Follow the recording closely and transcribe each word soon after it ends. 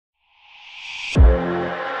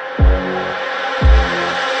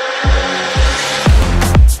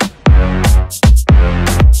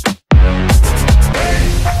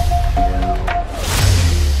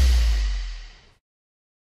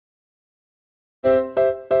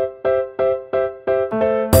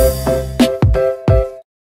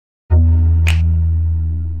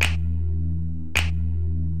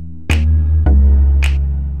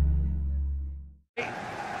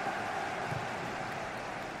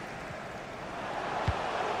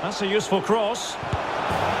That's a useful cross. Oh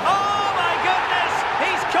my goodness!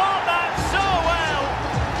 He's caught that so well.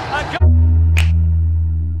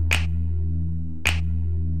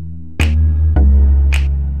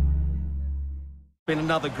 Been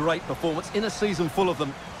another great performance in a season full of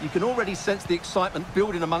them. You can already sense the excitement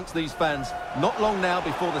building amongst these fans. Not long now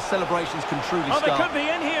before the celebrations can truly start. Oh, they could be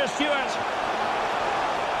in here, Stuart.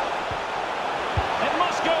 It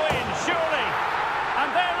must go in, surely.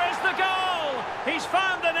 And there is the goal. He's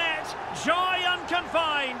found the net. Joy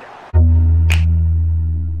unconfined.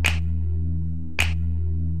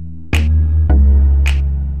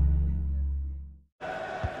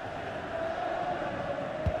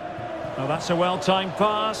 Oh, that's a well-timed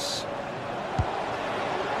pass.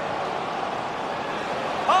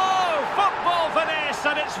 Oh, football finesse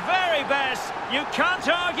at its very best. You can't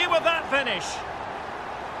argue with that finish.